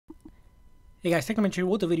Hey guys, second mention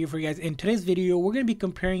with the video for you guys. In today's video, we're going to be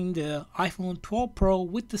comparing the iPhone 12 Pro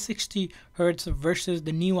with the 60 Hz versus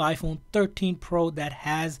the new iPhone 13 Pro that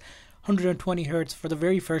has 120 Hz for the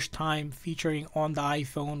very first time featuring on the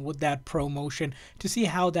iPhone with that Pro Motion, to see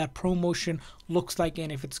how that Pro Motion looks like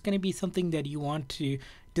and if it's going to be something that you want to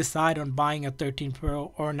decide on buying a 13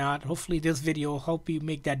 Pro or not. Hopefully this video will help you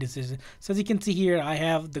make that decision. So as you can see here, I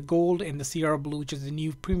have the gold and the Sierra Blue, which is the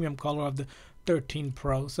new premium color of the 13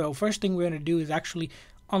 Pro. So first thing we're going to do is actually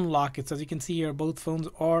unlock it. So as you can see here, both phones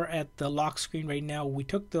are at the lock screen right now. We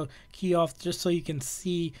took the key off just so you can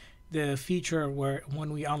see the feature where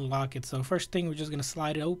when we unlock it. So first thing, we're just going to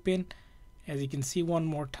slide it open, as you can see one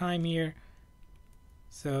more time here.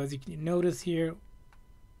 So as you can notice here,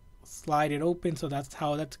 slide it open. So that's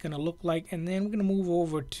how that's going to look like. And then we're going to move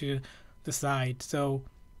over to the side. So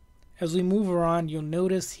as we move around, you'll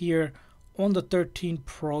notice here on the 13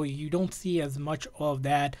 Pro, you don't see as much of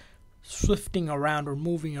that swifting around or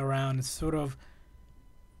moving around. It's sort of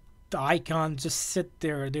the icons just sit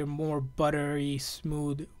there. They're more buttery,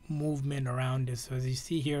 smooth movement around it. So as you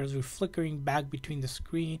see here, as we're flickering back between the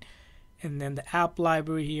screen and then the app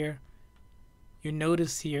library here, you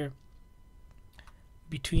notice here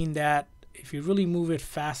between that, if you really move it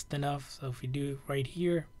fast enough, so if you do it right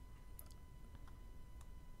here,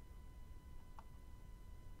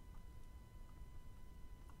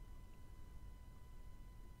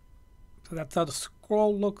 so that's how the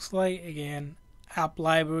scroll looks like. Again, app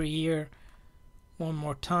library here one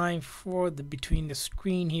more time for the between the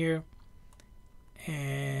screen here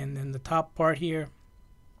and then the top part here.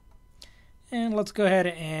 And let's go ahead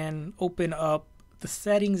and open up the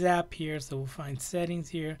settings app here. So we'll find settings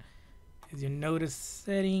here. As you notice,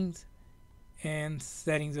 settings and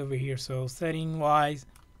settings over here. So setting wise,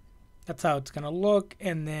 that's how it's gonna look.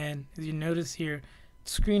 And then as you notice here,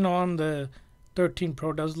 screen on the 13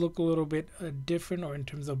 Pro does look a little bit different, or in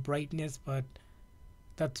terms of brightness, but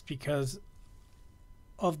that's because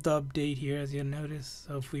of the update here, as you notice.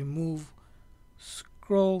 So if we move,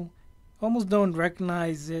 scroll, almost don't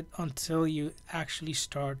recognize it until you actually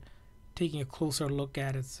start taking a closer look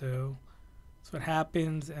at it. So that's what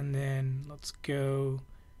happens. And then let's go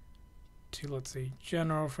to, let's say,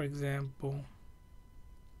 general, for example.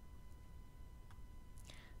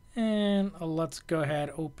 And let's go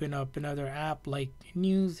ahead, open up another app like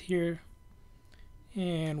news here,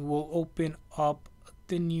 and we'll open up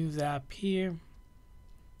the news app here.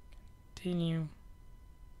 Continue.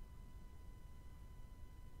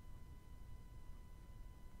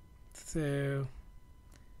 So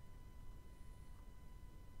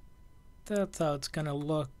that's how it's gonna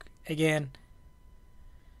look. Again,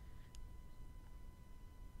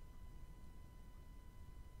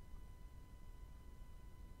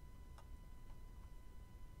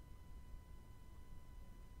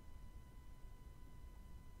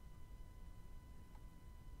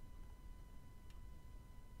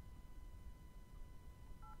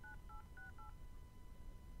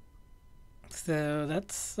 so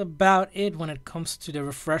that's about it when it comes to the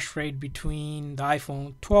refresh rate between the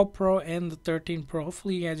iPhone 12 Pro and the 13 Pro.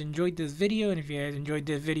 Hopefully you guys enjoyed this video, and if you guys enjoyed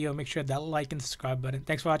this video, make sure that like and subscribe button.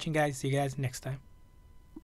 Thanks for watching, guys. See you guys next time.